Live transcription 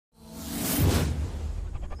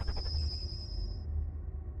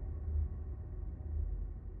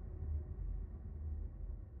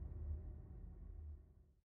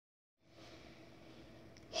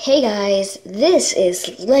Hey guys, this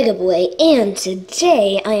is Lego Boy, and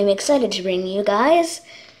today I am excited to bring you guys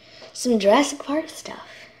some Jurassic Park stuff.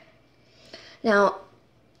 Now,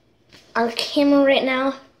 our camera right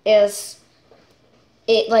now it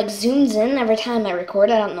zooms in every time I record.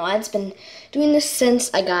 I don't know why. It's been doing this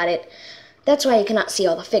since I got it. That's why you cannot see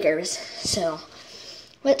all the figures. So,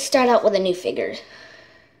 let's start out with a new figure.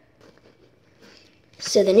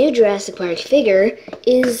 So the new Jurassic Park figure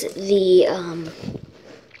is the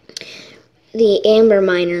amber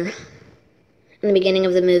miner in the beginning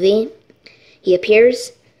of the movie. He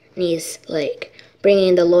appears and he's like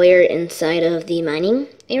bringing the lawyer inside of the mining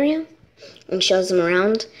area and shows him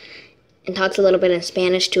around and talks a little bit in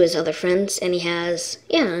Spanish to his other friends, and he has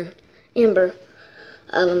an amber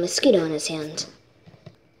of a mosquito in his hand.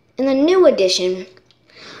 And the new addition,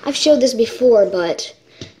 I've showed this before, but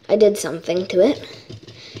I did something to it.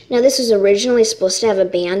 Now this was originally supposed to have a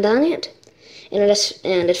band on it,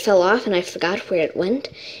 and it fell off, and I forgot where it went.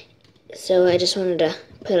 So I just wanted to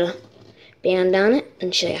put a band on it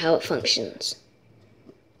and show you how it functions.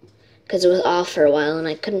 Because it was off for a while, and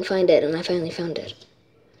I couldn't find it, and I finally found it.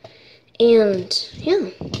 And, yeah.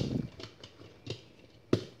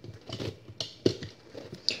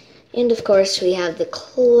 And, of course, we have the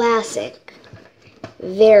classic,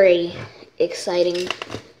 very exciting,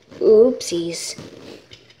 oopsies,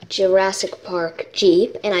 Jurassic Park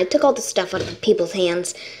Jeep, and I took all the stuff out of people's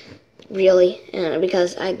hands, really,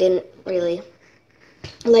 because I didn't really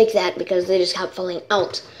like that, because they just kept falling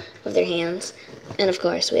out of their hands. And of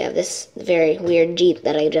course, we have this very weird Jeep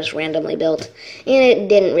that I just randomly built, and it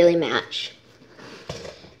didn't really match.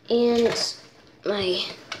 And my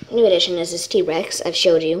new addition is this T-Rex. I've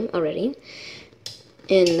showed you already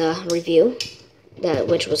in the review,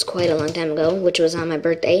 which was quite a long time ago, which was on my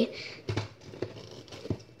birthday.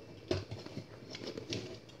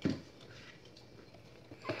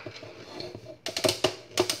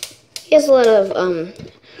 He has a lot of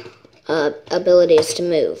abilities to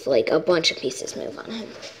move, like a bunch of pieces move on him.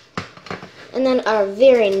 And then our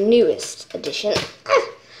very newest addition,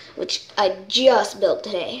 which I just built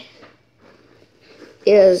today,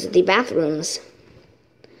 is the bathrooms.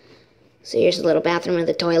 So here's a little bathroom with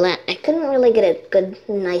a toilet. I couldn't really get a good,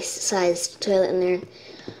 nice sized toilet in there.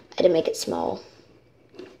 I had to make it small.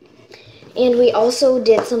 And we also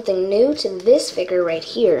did something new to this figure right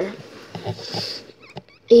here.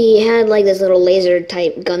 He had like this little laser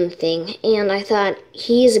type gun thing, and I thought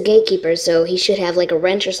he's a gatekeeper, so he should have like a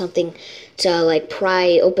wrench or something to like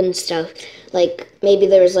pry open stuff. Like maybe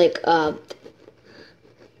there's like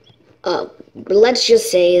let's just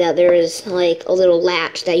say that there is like a little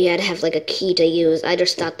latch that you had to have like a key to use. I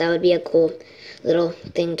just thought that would be a cool little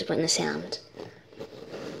thing to put in the sound.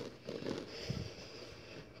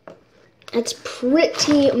 That's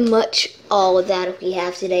pretty much all that we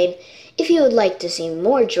have today. If you would like to see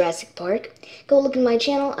more Jurassic Park, go look at my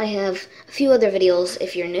channel. I have a few other videos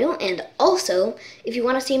if you're new, and also, if you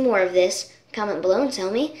want to see more of this, comment below and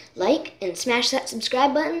tell me, like, and smash that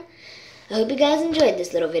subscribe button. I hope you guys enjoyed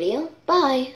this little video. Bye!